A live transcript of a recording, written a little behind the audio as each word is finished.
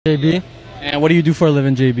JB. And what do you do for a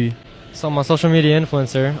living, JB? So I'm a social media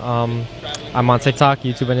influencer. I'm on TikTok,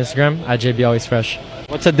 YouTube, and Instagram at JB Always Fresh.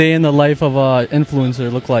 What's a day in the life of an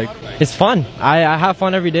influencer look like? It's fun. I have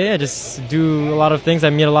fun every day. I just do a lot of things. I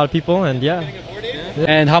meet a lot of people, and yeah.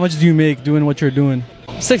 And how much do you make doing what you're doing?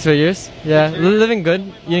 6 figures. Yeah, living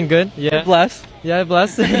good, eating good. Yeah, Blessed. yeah,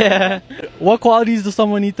 blessed. Yeah. What qualities does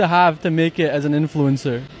someone need to have to make it as an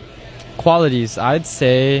influencer? Qualities. I'd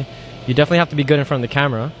say you definitely have to be good in front of the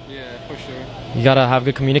camera. Yeah, for sure. You gotta have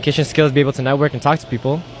good communication skills, be able to network and talk to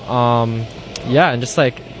people. Yeah, and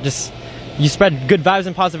just you spread good vibes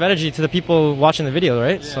and positive energy to the people watching the video,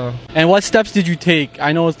 right? Yeah. So. And what steps did you take?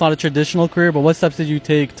 I know it's not a traditional career, but what steps did you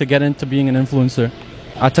take to get into being an influencer?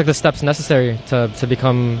 I took the steps necessary to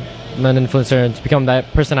become an influencer and to become that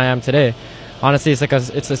person I am today. Honestly,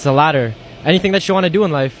 it's a ladder. Anything that you want to do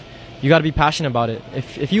in life, you got to be passionate about it.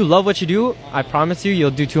 If you love what you do, I promise you,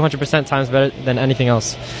 you'll do 200% times better than anything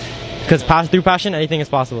else. Because through passion, anything is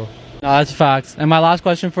possible. No, that's facts. And my last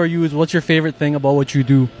question for you is, what's your favorite thing about what you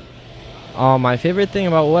do? My favorite thing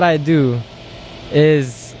about what I do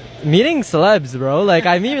is meeting celebs, bro. Like,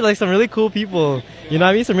 I meet like some really cool people. You know,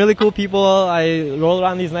 I meet some really cool people. I roll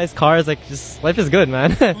around these nice cars. Like, just life is good,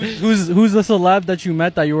 man. Who's the celeb that you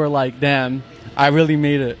met that you were like, damn, I really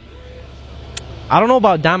made it? I don't know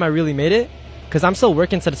about damn, I really made it, because I'm still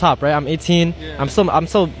working to the top, right? I'm 18. Yeah. I'm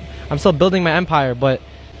still building my empire. But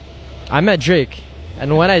I met Drake,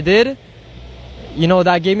 and when I did, you know,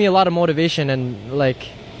 that gave me a lot of motivation and like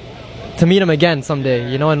to meet him again someday.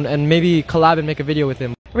 You know, and maybe collab and make a video with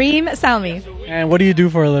him. Reem Salmi. And what do you do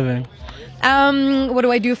for a living? What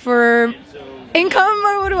do I do for income,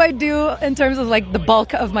 or what do I do in terms of like the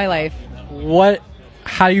bulk of my life?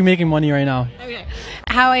 How are you making money right now? Okay.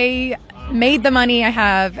 How I made the money I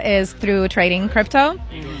have is through trading crypto.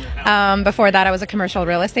 Before that, I was a commercial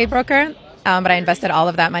real estate broker, but I invested all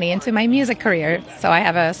of that money into my music career. So I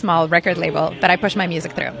have a small record label that I push my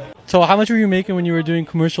music through. So how much were you making when you were doing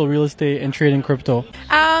commercial real estate and trading crypto?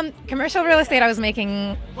 Commercial real estate, I was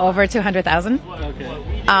making over 200,000.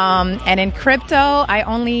 Okay. And in crypto, I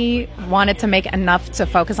only wanted to make enough to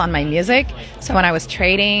focus on my music. So when I was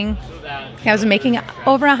trading, I was making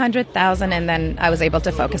over 100,000, and then I was able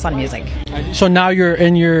to focus on music. So now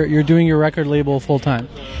you're doing your record label full time.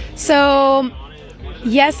 So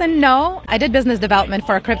yes and no. I did business development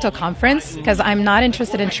for a crypto conference because I'm not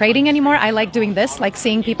interested in trading anymore. I like doing this, like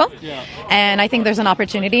seeing people. Yeah. And I think there's an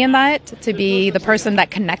opportunity in that to be the person that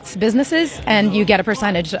connects businesses, and you get a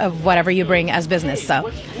percentage of whatever you bring as business.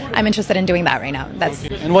 So I'm interested in doing that right now.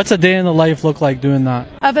 And what's a day in the life look like doing that?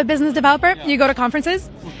 Of a business developer, you go to conferences,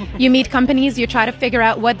 you meet companies, you try to figure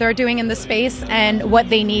out what they're doing in the space and what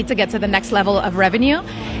they need to get to the next level of revenue.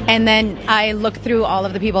 And then I look through all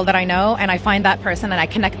of the people that I know, and I find that person and I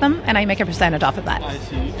connect them, and I make a percentage off of that. I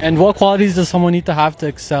see. And what qualities does someone need to have to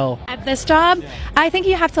excel? At this job, I think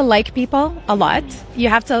you have to like people a lot. You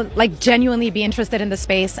have to like genuinely be interested in the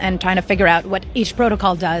space and trying to figure out what each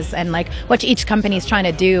protocol does and like what each company is trying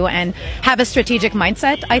to do, and have a strategic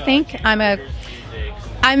mindset. I think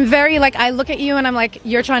I'm very like, I look at you and I'm like,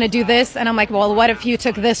 you're trying to do this, and I'm like, well, what if you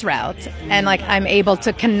took this route? And like, I'm able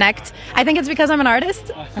to connect. I think it's because I'm an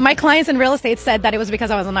artist. My clients in real estate said that it was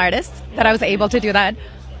because I was an artist that I was able to do that.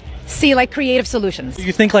 See like creative solutions.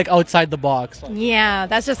 You think like outside the box. Yeah,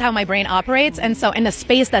 that's just how my brain operates. And so in a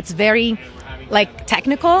space that's very like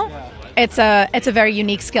technical, it's a very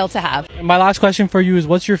unique skill to have. And my last question for you is,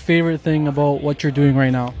 what's your favorite thing about what you're doing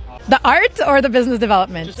right now? The art or the business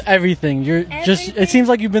development? Just everything. It seems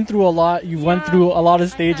like you've been through a lot. You went through a lot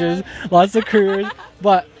of stages, lots of careers,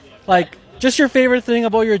 but like just your favorite thing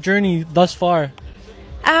about your journey thus far.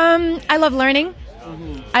 I love learning.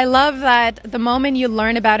 I love that the moment you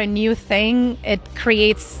learn about a new thing, it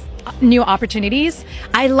creates new opportunities.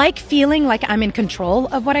 I like feeling like I'm in control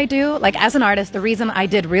of what I do. Like as an artist, the reason I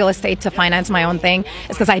did real estate to finance my own thing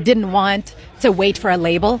is because I didn't want to wait for a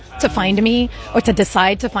label to find me or to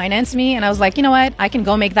decide to finance me. And I was like, you know what? I can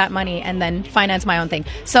go make that money and then finance my own thing.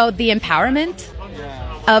 So the empowerment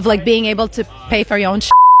of like being able to pay for your own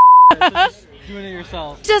Doing it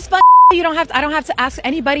yourself. Just I don't have to ask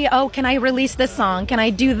anybody, oh, can I release this song? Can I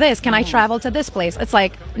do this? Can I travel to this place? It's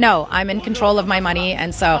like, no, I'm in control of my money,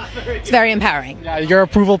 and so it's very empowering. Yeah, your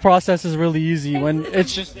approval process is really easy when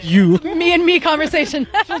it's just you. Me and me conversation.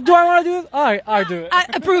 Do I want to do this? All right, I'll do it. I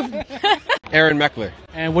approve. Aaron Meckler.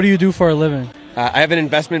 And what do you do for a living? I have an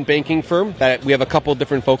investment banking firm that we have a couple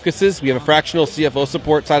different focuses. We have a fractional CFO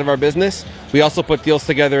support side of our business. We also put deals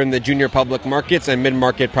together in the junior public markets and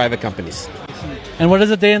mid-market private companies. And what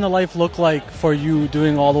does a day in the life look like for you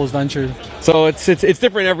doing all those ventures? So it's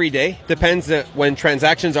different every day. Depends when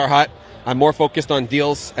transactions are hot. I'm more focused on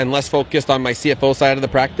deals and less focused on my CFO side of the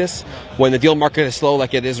practice. When the deal market is slow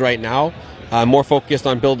like it is right now, I'm more focused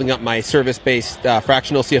on building up my service-based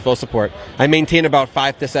fractional CFO support. I maintain about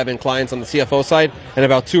 5 to 7 clients on the CFO side and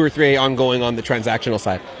about 2 or 3 ongoing on the transactional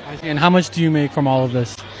side. And how much do you make from all of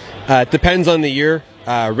this? It depends on the year,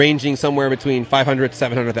 ranging somewhere between $500,000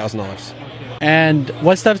 to $700,000. And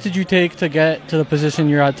what steps did you take to get to the position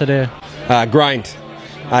you're at today? Grind.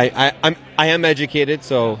 I am educated,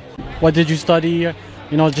 so... What did you study?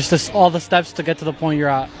 You know, just all the steps to get to the point you're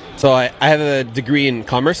at. So I have a degree in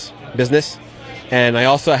commerce, business, and I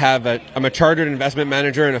also I'm a chartered investment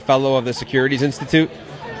manager and a fellow of the Securities Institute.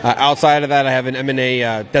 Outside of that, I have an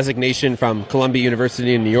M&A designation from Columbia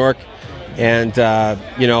University in New York, and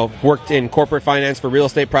worked in corporate finance for real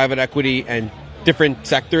estate, private equity, and different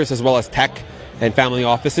sectors, as well as tech and family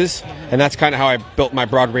offices. And that's kind of how I built my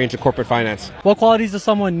broad range of corporate finance. What qualities does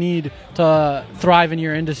someone need to thrive in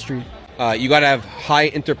your industry? You got to have high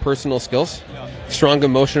interpersonal skills, strong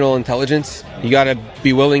emotional intelligence. You got to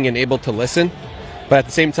be willing and able to listen, but at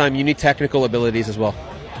the same time, you need technical abilities as well.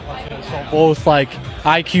 So both like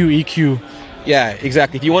IQ, EQ. Yeah,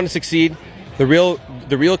 exactly. If you want to succeed, the real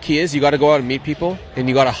key is you got to go out and meet people, and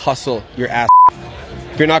you got to hustle your ass.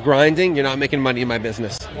 If you're not grinding, you're not making money in my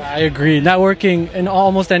business. I agree. Networking in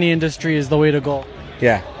almost any industry is the way to go.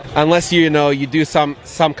 Yeah, unless you do some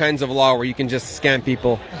kinds of law where you can just scam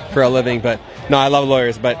people for a living. But no, I love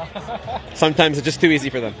lawyers, but sometimes it's just too easy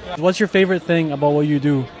for them. What's your favorite thing about what you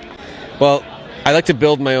do? Well, I like to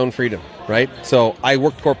build my own freedom, right? So I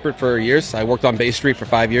worked corporate for years. I worked on Bay Street for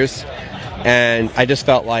 5 years, and I just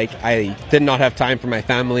felt like I did not have time for my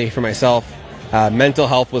family, for myself. Mental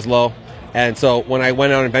health was low. And so when I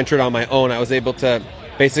went out and ventured on my own, I was able to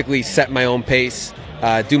basically set my own pace,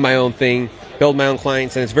 do my own thing, build my own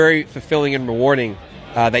clients, and it's very fulfilling and rewarding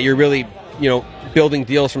that you're really, building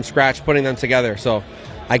deals from scratch, putting them together. So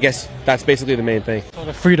I guess that's basically the main thing. So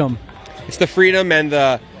the freedom. It's the freedom and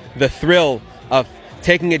the thrill of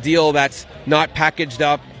taking a deal that's not packaged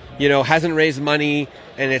up, hasn't raised money,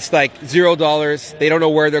 and it's like $0. They don't know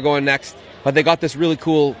where they're going next, but they got this really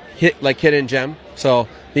cool hidden gem. So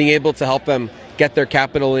being able to help them get their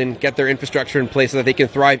capital in, get their infrastructure in place so that they can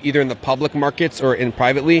thrive either in the public markets or in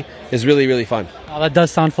privately is really, really fun. Oh, that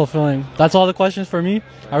does sound fulfilling. That's all the questions for me.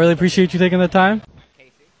 I really appreciate you taking the time.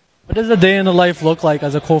 What does a day in the life look like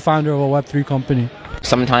as a co-founder of a Web3 company?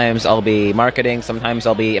 Sometimes I'll be marketing, sometimes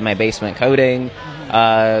I'll be in my basement coding.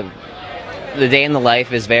 The day in the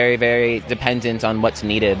life is very, very dependent on what's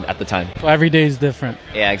needed at the time. So every day is different.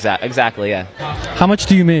 Yeah, exactly, yeah. How much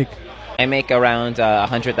do you make? I make around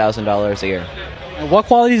 $100,000 a year. And what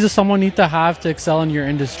qualities does someone need to have to excel in your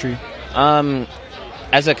industry?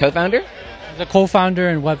 As a co-founder? As a co-founder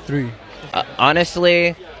in Web3.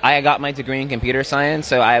 Honestly, I got my degree in computer science,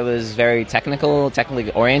 so I was very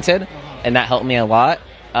technically oriented, and that helped me a lot.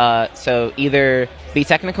 So either be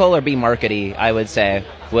technical or be markety, I would say,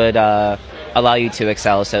 would allow you to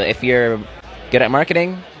excel. So if you're good at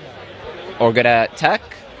marketing or good at tech,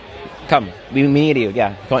 come. We need you.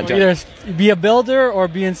 Yeah. Come on, join. Either be a builder or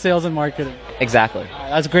be in sales and marketing. Exactly.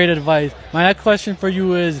 That's great advice. My next question for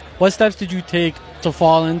you is, what steps did you take to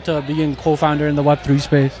fall into being co-founder in the Web3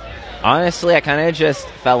 space? Honestly, I kind of just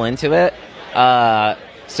fell into it.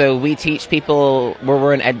 So we teach people,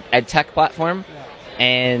 we're an ed tech platform,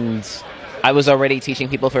 and I was already teaching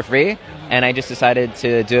people for free, and I just decided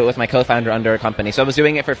to do it with my co-founder under a company. So I was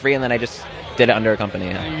doing it for free, and then I just did it under a company.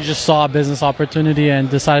 Yeah. You just saw a business opportunity and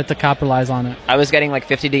decided to capitalize on it. I was getting like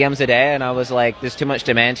 50 DMs a day, and I was like, there's too much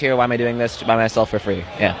demand here. Why am I doing this by myself for free?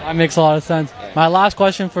 Yeah. That makes a lot of sense. My last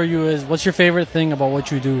question for you is, what's your favorite thing about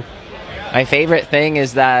what you do? My favorite thing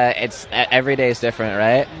is that every day is different,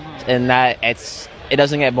 right? And that it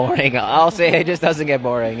doesn't get boring. I'll say it just doesn't get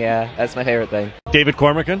boring. Yeah, that's my favorite thing. David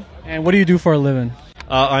Cormican. And what do you do for a living?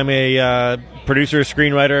 I'm a producer,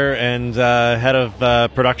 screenwriter, and head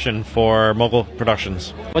of production for Mogul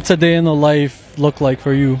Productions. What's a day in the life look like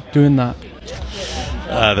for you doing that?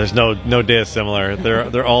 There's no day is similar.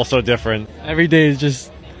 They're all so different. Every day is just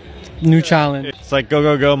new challenge. It's like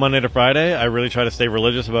go Monday to Friday. I really try to stay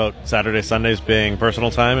religious about Saturday, Sundays being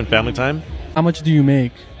personal time and family time. How much do you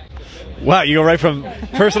make? Wow, you go right from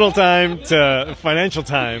personal time to financial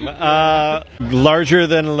time. Larger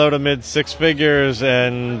than low to mid 6 figures,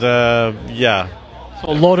 and yeah.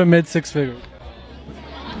 So low to mid 6 figures.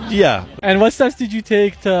 Yeah. And what steps did you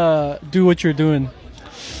take to do what you're doing?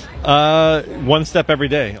 One step every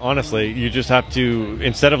day. Honestly, you just have to,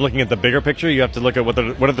 instead of looking at the bigger picture, you have to look at what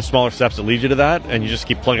are the smaller steps that lead you to that, and you just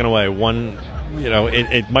keep plugging away.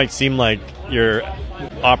 It might seem like you're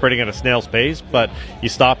operating at a snail's pace, but you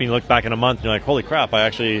stop and you look back in a month and you're like, holy crap, I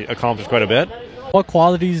actually accomplished quite a bit. What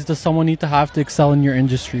qualities does someone need to have to excel in your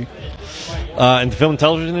industry? In the film and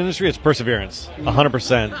television industry, it's perseverance,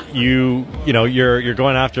 100%. You're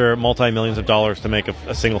going after multi-millions of dollars to make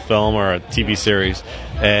a single film or a TV series,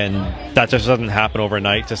 and that just doesn't happen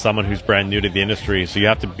overnight to someone who's brand new to the industry. So you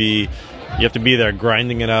have to be there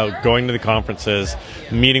grinding it out, going to the conferences,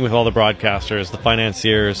 meeting with all the broadcasters, the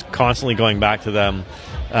financiers, constantly going back to them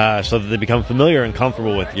so that they become familiar and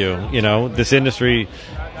comfortable with you. You know, this industry,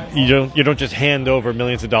 you don't just hand over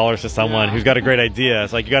millions of dollars to someone who's got a great idea.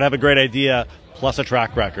 It's like you got to have a great idea plus a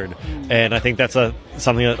track record, and I think that's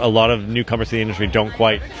something that a lot of newcomers to the industry don't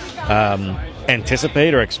quite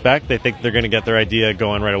anticipate or expect. They think they're going to get their idea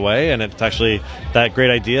going right away, and it's actually that great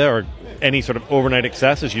idea or any sort of overnight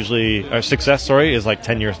success is like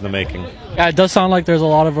 10 years in the making. Yeah, it does sound like there's a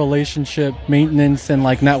lot of relationship maintenance and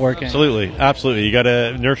like networking. Absolutely. You got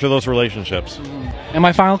to nurture those relationships. And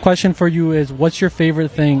my final question for you is, what's your favorite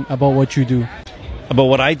thing about what you do? About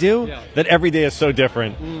what I do? Yeah. That every day is so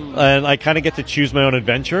different. And I kind of get to choose my own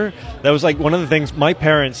adventure. That was like one of the things my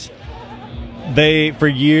parents, they for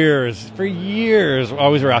years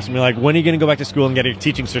always were asking me, like, when are you going to go back to school and get a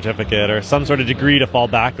teaching certificate or some sort of degree to fall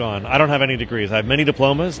back on? I don't have any degrees. I have many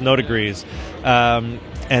diplomas, no degrees. And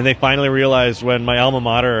they finally realized when my alma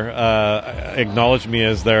mater acknowledged me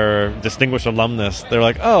as their distinguished alumnus, they're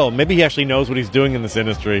like, oh, maybe he actually knows what he's doing in this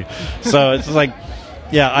industry. So it's just like,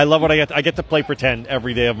 yeah, I love what I get. I get to play pretend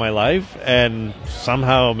every day of my life and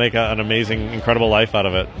somehow make an amazing, incredible life out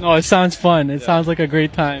of it. No, it sounds fun. It sounds like a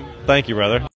great time. Thank you, brother.